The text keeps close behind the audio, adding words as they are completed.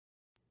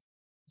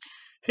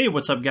Hey,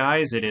 what's up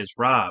guys? It is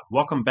Rob.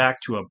 Welcome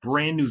back to a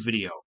brand new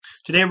video.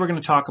 Today we're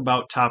going to talk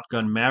about Top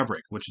Gun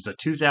Maverick, which is a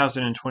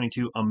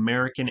 2022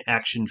 American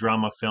action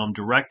drama film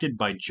directed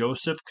by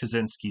Joseph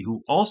Kosinski, who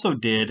also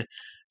did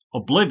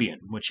Oblivion,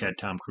 which had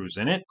Tom Cruise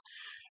in it,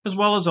 as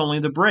well as Only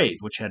the Brave,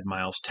 which had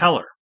Miles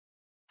Teller.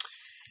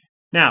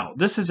 Now,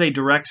 this is a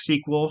direct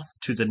sequel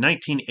to the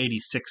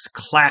 1986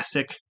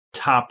 classic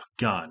Top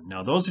Gun.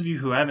 Now, those of you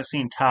who haven't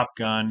seen Top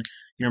Gun,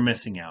 you're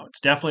missing out. It's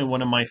definitely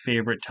one of my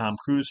favorite Tom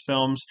Cruise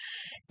films,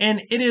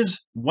 and it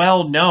is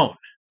well known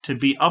to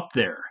be up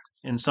there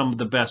in some of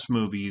the best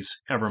movies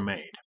ever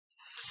made.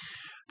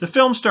 The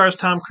film stars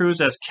Tom Cruise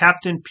as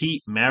Captain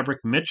Pete Maverick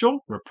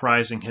Mitchell,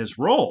 reprising his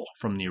role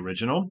from the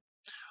original,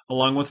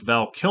 along with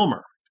Val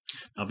Kilmer.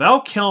 Now,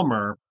 Val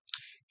Kilmer,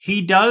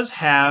 he does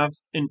have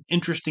an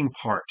interesting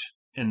part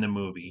in the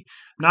movie.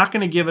 I'm not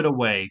going to give it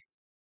away,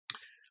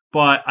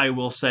 but I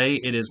will say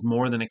it is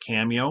more than a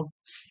cameo,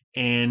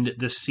 and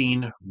the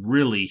scene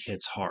really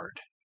hits hard.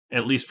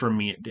 At least for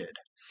me, it did.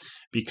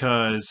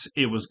 Because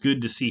it was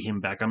good to see him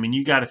back. I mean,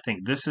 you got to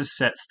think, this is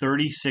set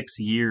 36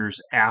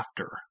 years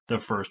after the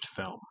first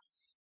film.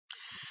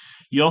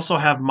 You also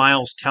have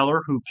Miles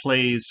Teller, who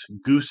plays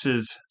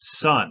Goose's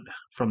son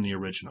from the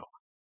original.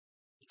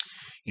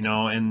 You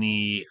know, in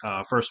the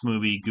first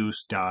movie,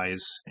 Goose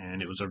dies,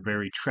 and it was a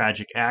very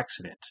tragic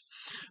accident.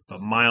 But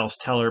Miles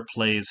Teller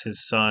plays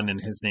his son, and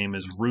his name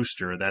is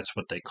Rooster. That's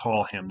what they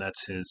call him.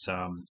 That's his,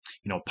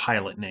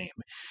 pilot name.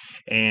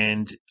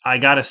 And I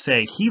gotta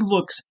say, he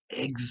looks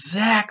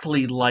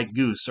exactly like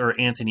Goose, or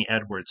Anthony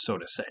Edwards, so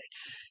to say.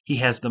 He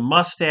has the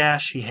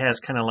mustache. He has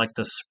kind of like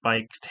the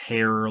spiked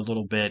hair a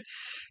little bit.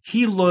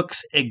 He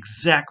looks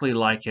exactly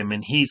like him,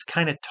 and he's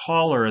kind of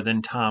taller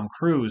than Tom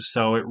Cruise,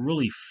 so it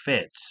really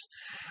fits.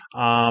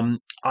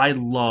 I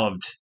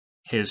loved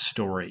his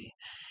story.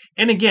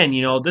 And again,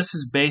 this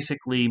is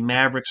basically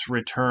Maverick's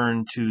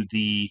return to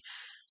the,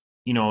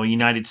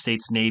 United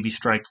States Navy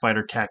Strike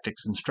Fighter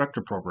Tactics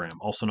Instructor Program,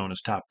 also known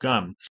as Top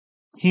Gun.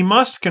 He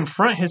must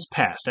confront his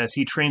past as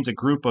he trains a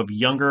group of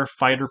younger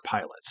fighter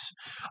pilots.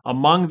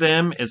 Among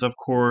them is, of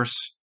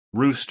course,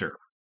 Rooster,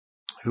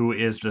 who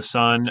is the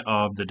son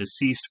of the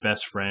deceased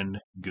best friend,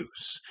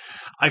 Goose.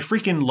 I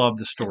freaking love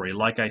the story.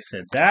 Like I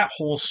said, that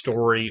whole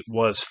story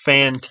was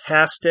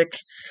fantastic.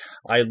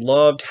 I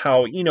loved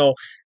how,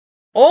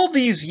 all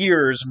these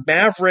years,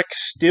 Maverick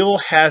still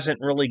hasn't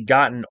really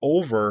gotten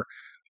over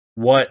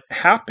what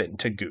happened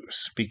to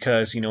Goose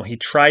because, he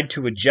tried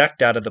to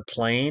eject out of the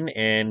plane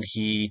and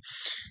he,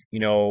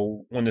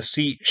 when the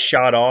seat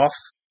shot off,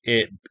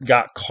 it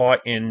got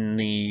caught in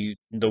the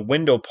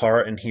window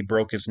part and he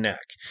broke his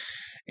neck.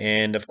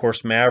 And of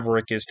course,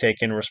 Maverick is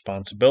taking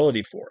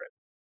responsibility for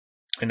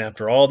it. And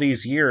after all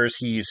these years,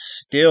 he's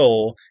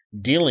still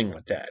dealing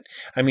with that.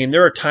 I mean,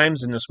 there are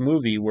times in this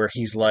movie where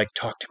he's like,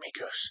 "Talk to me,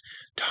 Goose.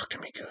 Talk to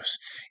me, Goose."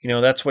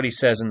 That's what he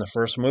says in the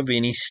first movie,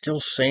 and he's still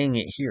saying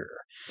it here.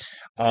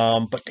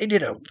 But they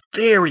did a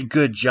very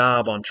good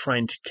job on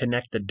trying to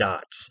connect the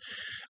dots,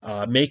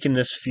 making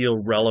this feel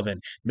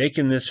relevant,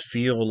 making this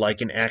feel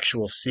like an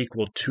actual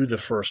sequel to the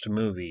first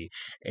movie.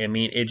 I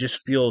mean, it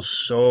just feels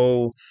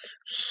so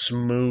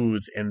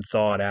smooth and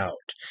thought out.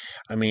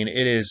 I mean,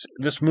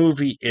 this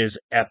movie is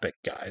epic,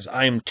 guys.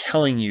 I am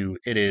telling you,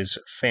 it is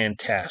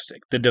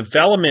fantastic. The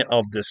development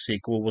of this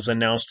sequel was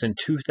announced in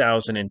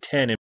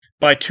 2010, and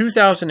by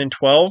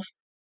 2012,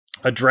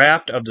 a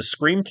draft of the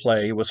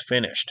screenplay was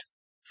finished.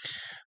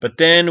 But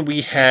then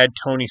we had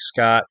Tony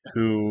Scott,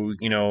 who,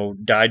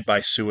 died by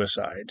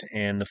suicide,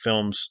 and the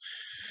film's,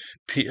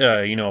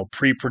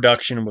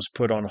 pre-production was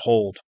put on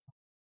hold.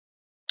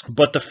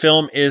 But the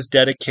film is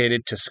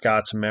dedicated to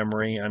Scott's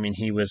memory. I mean,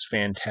 he was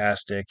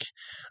fantastic,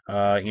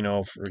 for,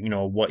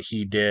 what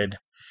he did.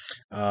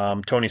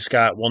 Tony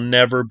Scott will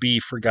never be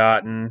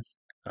forgotten.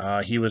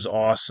 He was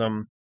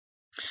awesome.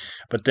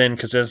 But then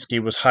Kosinski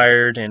was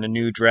hired and a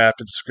new draft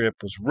of the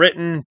script was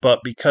written. But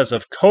because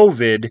of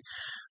COVID,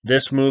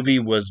 this movie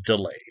was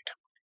delayed.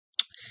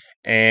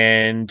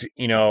 And,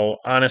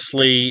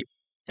 honestly,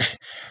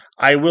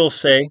 I will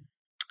say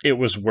it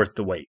was worth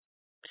the wait.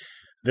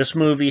 This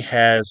movie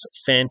has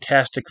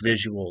fantastic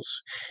visuals.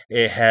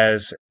 It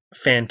has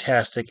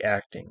fantastic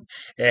acting.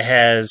 It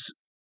has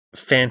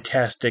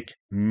fantastic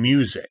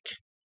music.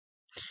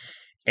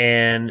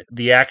 And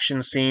the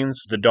action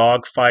scenes, the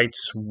dog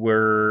fights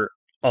were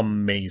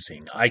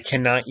amazing. I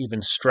cannot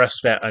even stress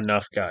that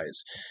enough,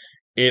 guys.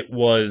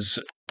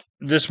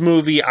 This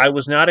movie, I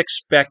was not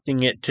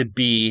expecting it to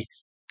be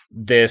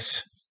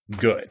this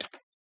good.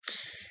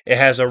 It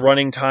has a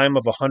running time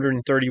of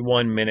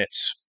 131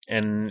 minutes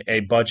and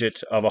a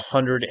budget of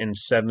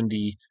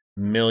 $170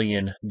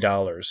 million.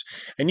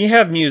 And you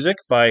have music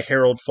by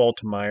Harold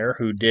Faltermeyer,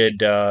 who did,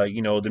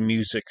 the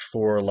music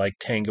for like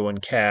Tango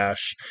and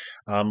Cash.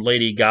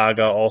 Lady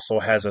Gaga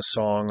also has a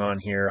song on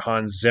here.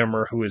 Hans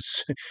Zimmer, who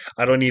is,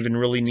 I don't even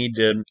really need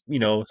to,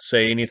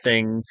 say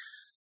anything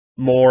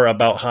more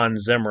about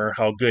Hans Zimmer,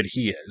 how good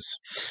he is.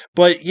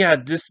 But yeah,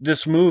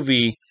 this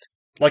movie,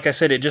 like I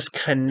said, it just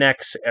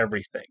connects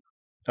everything.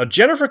 Now,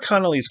 Jennifer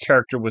Connelly's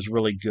character was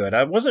really good.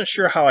 I wasn't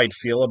sure how I'd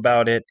feel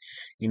about it,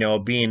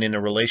 being in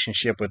a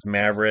relationship with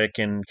Maverick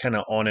and kind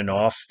of on and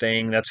off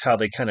thing. That's how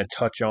they kind of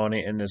touch on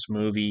it in this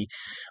movie.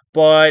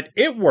 But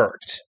it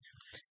worked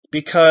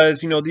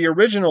because, the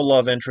original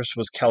love interest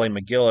was Kelly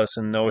McGillis,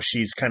 and though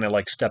she's kind of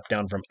like stepped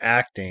down from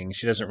acting,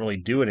 she doesn't really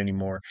do it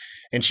anymore.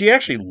 And she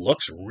actually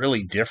looks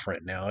really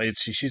different now.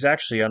 She's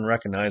actually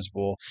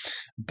unrecognizable,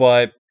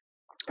 but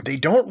they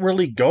don't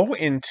really go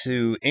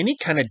into any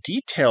kind of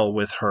detail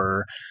with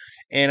her.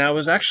 And I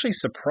was actually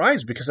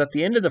surprised because at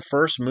the end of the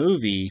first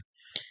movie,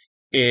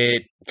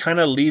 it kind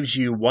of leaves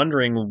you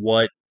wondering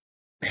what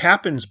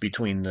happens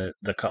between the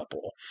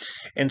couple.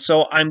 And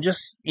so I'm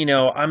just,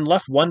 I'm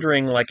left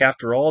wondering, like,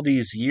 after all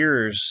these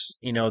years,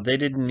 they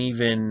didn't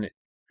even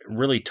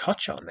really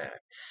touch on that.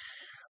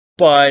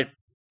 But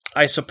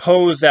I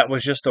suppose that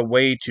was just a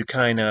way to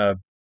kind of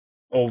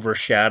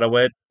overshadow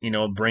it,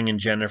 bringing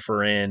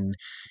Jennifer in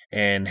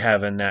and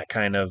having that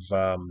kind of,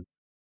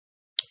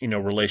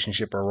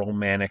 relationship or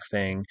romantic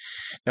thing.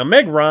 Now,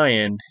 Meg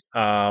Ryan,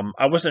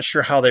 I wasn't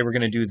sure how they were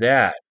going to do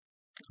that.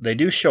 They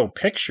do show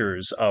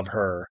pictures of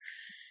her,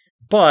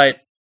 but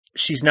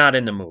she's not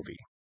in the movie.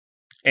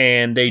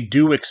 And they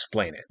do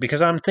explain it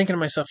because I'm thinking to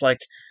myself, like,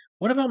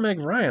 what about Meg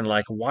Ryan?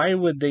 Like, why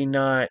would they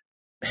not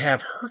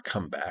have her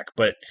come back?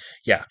 But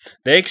yeah,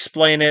 they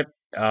explain it.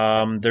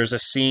 There's a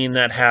scene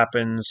that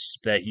happens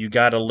that you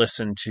got to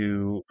listen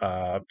to.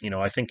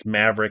 I think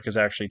Maverick is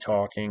actually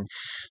talking.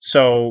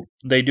 So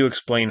they do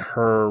explain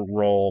her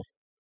role.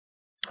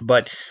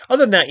 But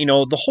other than that,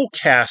 the whole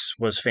cast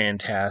was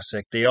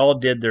fantastic. They all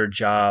did their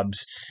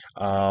jobs.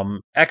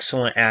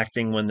 Excellent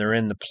acting when they're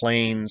in the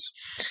planes.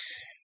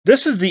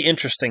 This is the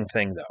interesting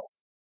thing, though.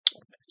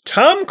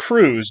 Tom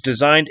Cruise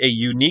designed a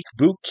unique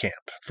boot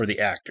camp for the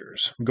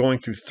actors, going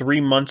through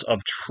 3 months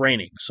of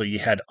training. So you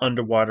had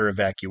underwater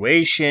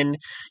evacuation,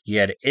 you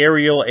had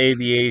aerial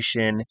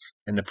aviation,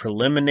 and the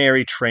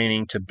preliminary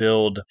training to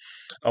build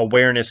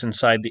awareness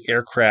inside the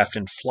aircraft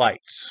and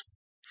flights.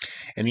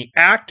 And the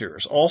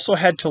actors also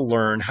had to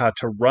learn how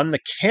to run the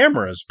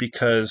cameras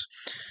because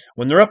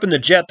when they're up in the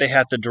jet, they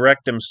had to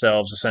direct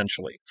themselves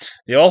essentially.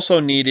 They also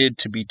needed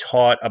to be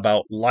taught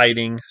about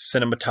lighting,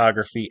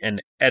 cinematography,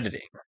 and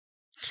editing.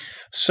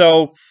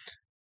 So,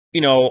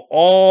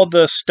 all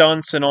the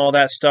stunts and all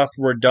that stuff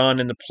were done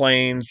in the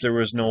planes. There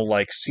was no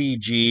like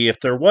CG. If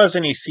there was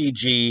any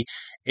CG,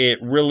 it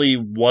really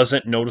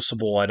wasn't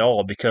noticeable at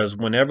all because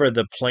whenever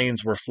the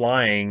planes were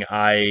flying,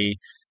 it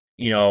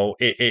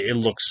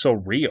looked so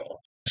real.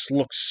 It just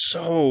looked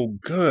so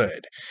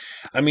good.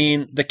 I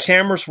mean, the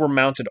cameras were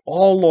mounted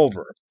all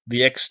over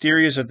the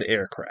exteriors of the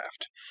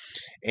aircraft,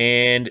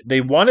 and they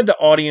wanted the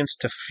audience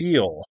to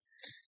feel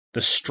the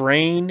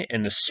strain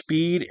and the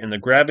speed and the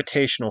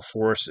gravitational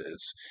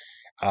forces.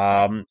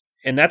 Um,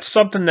 and that's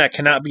something that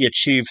cannot be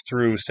achieved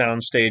through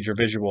soundstage or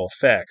visual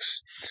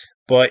effects,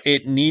 but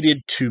it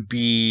needed to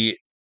be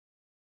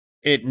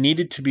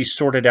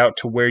sorted out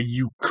to where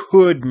you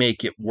could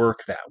make it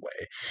work that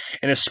way.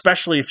 And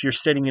especially if you're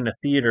sitting in a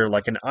theater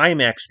like an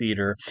IMAX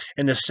theater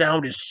and the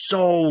sound is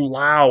so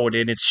loud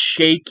and it's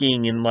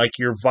shaking and like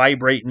you're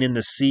vibrating in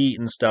the seat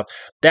and stuff.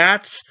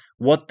 That's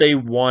what they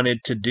wanted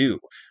to do.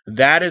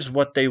 That is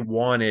what they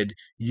wanted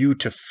you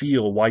to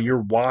feel while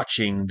you're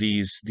watching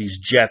these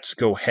jets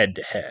go head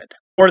to head.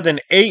 More than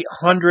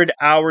 800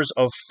 hours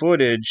of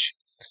footage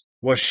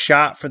was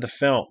shot for the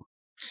film,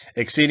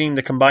 exceeding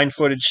the combined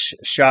footage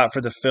shot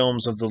for the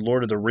films of the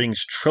Lord of the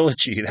Rings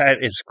trilogy.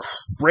 That is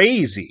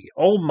crazy.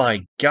 Oh my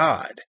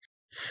God.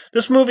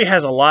 This movie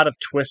has a lot of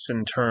twists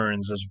and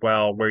turns as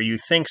well, where you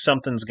think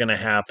something's going to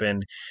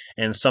happen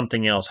and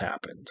something else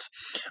happens.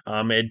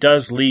 It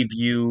does leave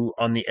you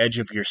on the edge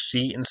of your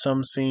seat in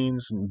some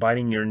scenes, and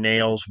biting your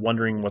nails,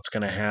 wondering what's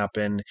going to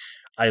happen.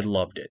 I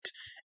loved it.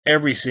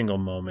 Every single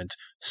moment.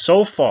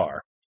 So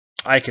far,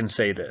 I can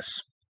say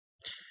this.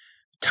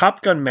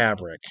 Top Gun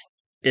Maverick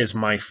is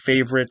my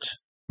favorite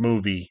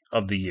movie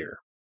of the year.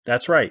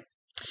 That's right.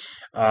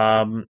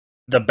 The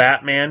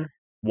Batman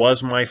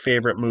was my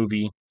favorite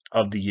movie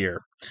of the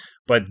year.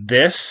 But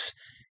this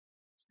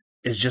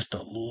is just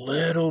a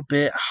little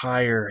bit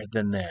higher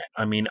than that.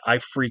 I mean, I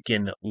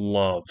freaking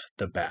love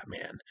the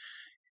Batman.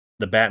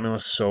 The Batman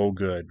was so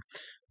good.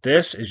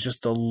 This is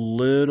just a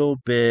little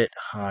bit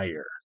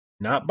higher.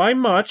 Not by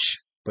much,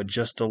 but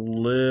just a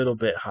little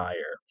bit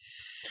higher.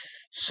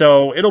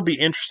 So it'll be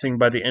interesting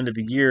by the end of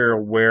the year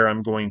where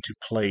I'm going to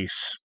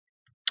place,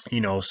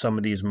 some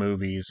of these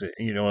movies,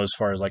 as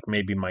far as like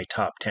maybe my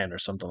top 10 or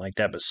something like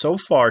that. But so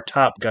far,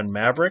 Top Gun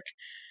Maverick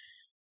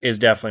is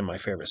definitely my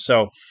favorite.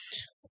 So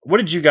what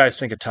did you guys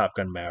think of Top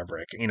Gun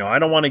Maverick? I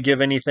don't want to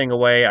give anything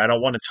away. I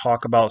don't want to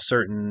talk about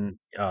certain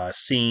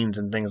scenes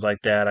and things like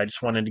that. I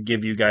just wanted to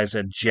give you guys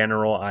a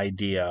general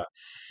idea.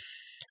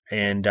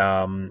 And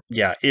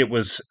yeah, it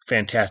was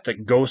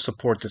fantastic. Go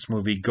support this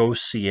movie. Go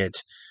see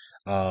it.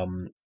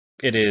 Um,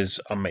 it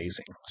is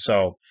amazing.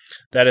 So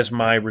that is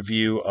my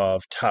review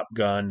of Top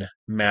Gun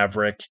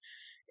Maverick.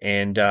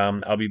 And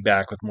I'll be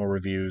back with more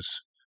reviews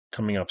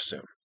coming up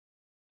soon.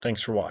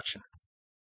 Thanks for watching.